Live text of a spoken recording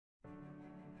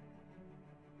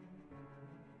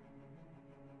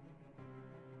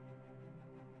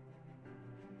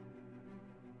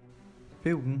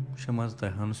P1 chamando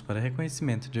terranos para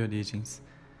reconhecimento de origens.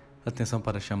 Atenção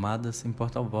para chamadas em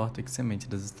portal vórtex Sementes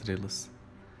das Estrelas.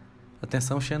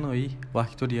 Atenção Xenoi, o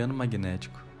arcturiano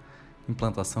magnético.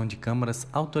 Implantação de câmaras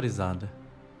autorizada.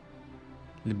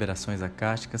 Liberações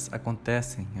acásticas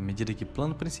acontecem à medida que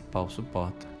plano principal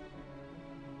suporta.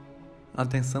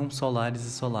 Atenção solares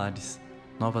e solares.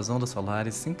 Novas ondas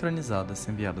solares sincronizadas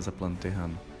enviadas a plano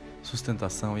terrano.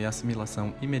 Sustentação e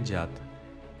assimilação imediata.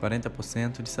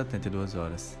 40% de 72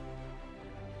 horas.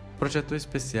 Projetor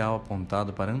especial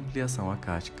apontado para ampliação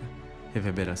acástica.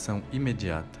 Reverberação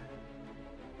imediata.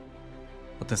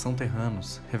 Atenção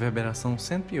terranos, reverberação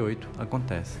 108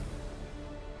 acontece.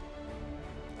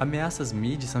 Ameaças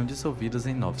MIDI são dissolvidas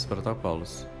em novos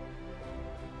protocolos.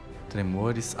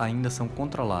 Tremores ainda são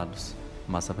controlados.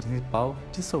 Massa principal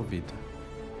dissolvida.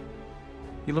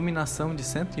 Iluminação de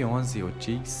 111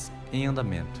 OTIs em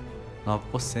andamento.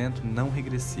 9% não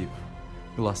regressivo.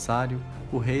 Glossário,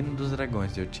 o reino dos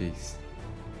dragões de Otis.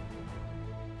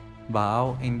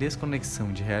 Baal em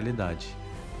desconexão de realidade.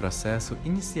 Processo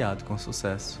iniciado com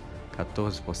sucesso.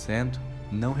 14%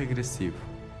 não regressivo.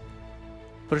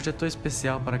 Projetor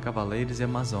especial para cavaleiros e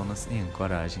amazonas em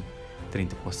ancoragem.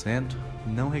 30%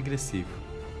 não regressivo.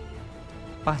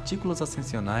 Partículas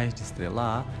ascensionais de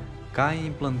estrela A caem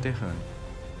em plano terrano.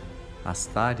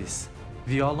 Astares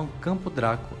violam campo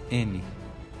Draco N.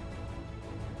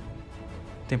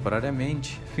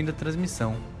 Temporariamente, fim da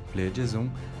transmissão, Pleiades 1,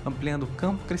 ampliando o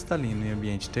campo cristalino em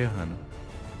ambiente terrano.